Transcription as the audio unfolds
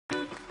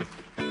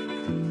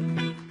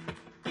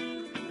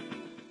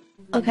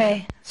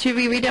Okay, should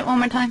we read it one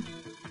more time?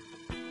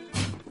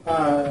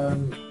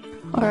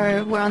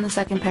 Or we're on the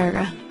second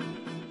paragraph.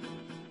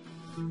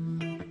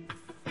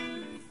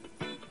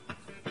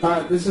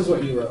 This is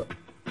what you wrote.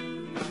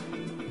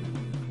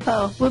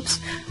 Oh, whoops.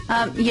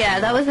 Yeah,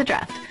 that was a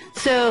draft.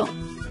 So,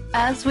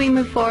 as we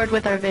move forward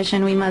with our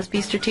vision, we must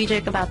be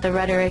strategic about the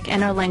rhetoric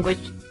and our language.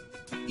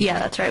 Yeah,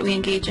 that's right, we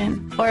engage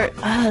in. Or,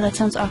 that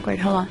sounds awkward,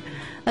 hold on.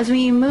 As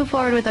we move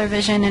forward with our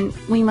vision, and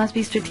we must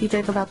be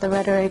strategic about the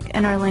rhetoric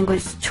and our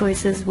language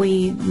choices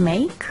we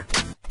make.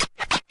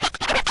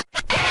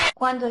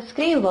 Cuando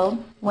escribo,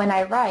 when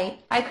I write,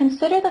 I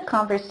consider the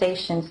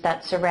conversations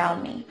that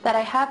surround me, that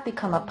I have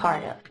become a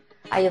part of.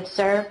 I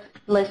observe,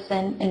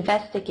 listen,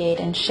 investigate,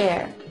 and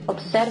share.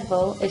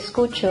 Observo,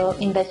 escucho,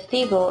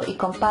 investigo, y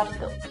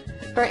comparto.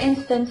 For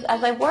instance,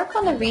 as I work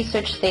on the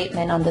research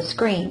statement on the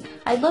screen,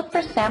 I look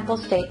for sample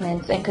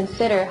statements and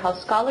consider how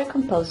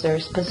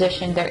scholar-composers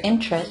position their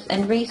interests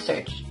and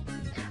research.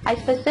 I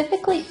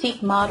specifically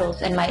seek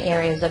models in my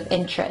areas of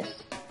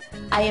interest.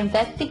 I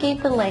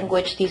investigate the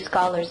language these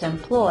scholars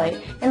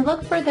employ and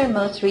look for their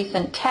most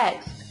recent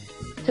texts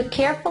to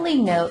carefully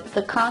note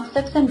the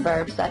concepts and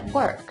verbs at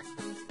work.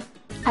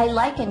 I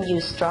like and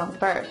use strong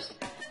verbs,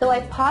 though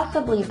I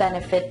possibly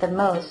benefit the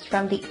most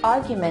from the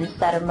arguments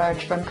that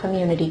emerge from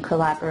community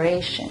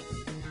collaboration.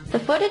 The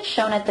footage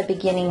shown at the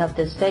beginning of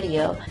this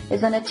video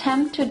is an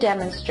attempt to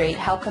demonstrate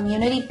how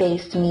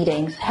community-based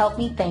meetings help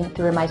me think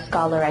through my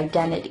scholar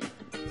identity.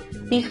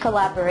 These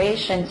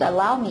collaborations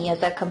allow me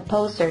as a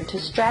composer to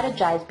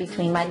strategize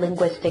between my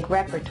linguistic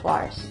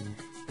repertoires.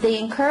 They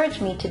encourage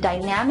me to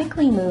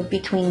dynamically move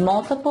between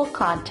multiple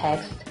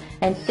contexts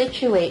and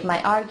situate my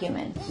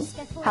arguments.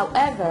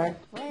 However,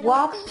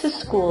 walks to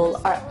school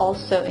are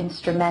also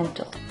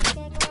instrumental.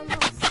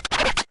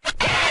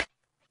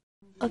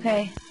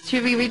 Okay,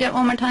 should we read it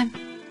one more time?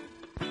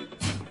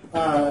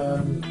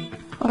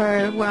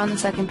 Or we're on the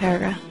second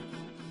paragraph.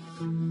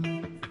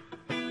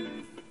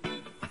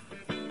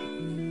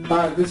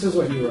 This is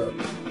what you wrote.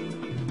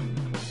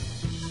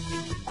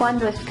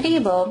 Cuando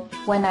escribo,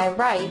 when I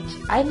write,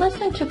 I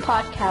listen to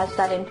podcasts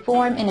that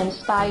inform and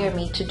inspire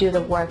me to do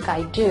the work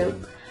I do.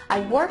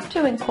 I work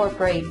to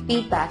incorporate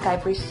feedback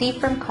I've received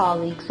from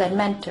colleagues and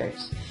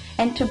mentors,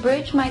 and to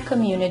bridge my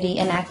community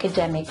and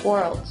academic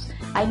worlds.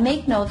 I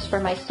make notes for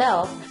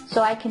myself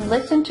so I can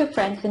listen to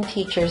friends and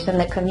teachers in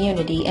the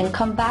community and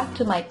come back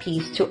to my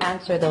piece to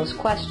answer those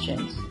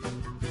questions.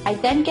 I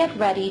then get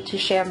ready to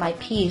share my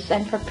piece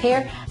and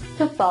prepare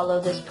to follow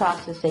this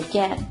process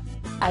again.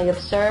 I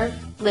observe,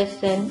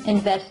 listen,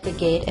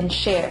 investigate, and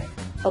share.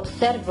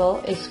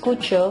 Observo,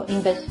 escucho,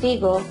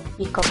 investigo,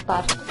 y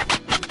comparto.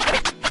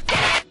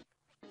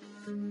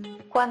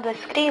 Cuando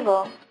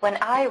escribo, when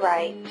I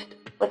write,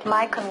 with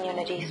my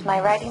communities,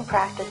 my writing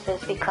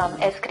practices become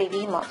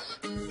escribimos.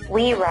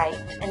 We write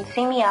and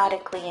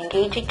semiotically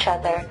engage each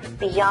other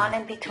beyond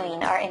and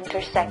between our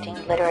intersecting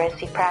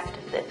literacy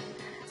practices.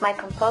 My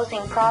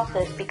composing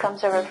process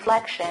becomes a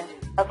reflection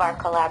of our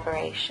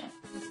collaboration.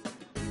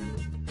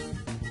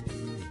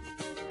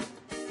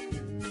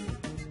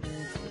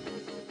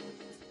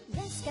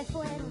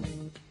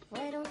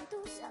 Fueron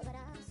tus abrazos.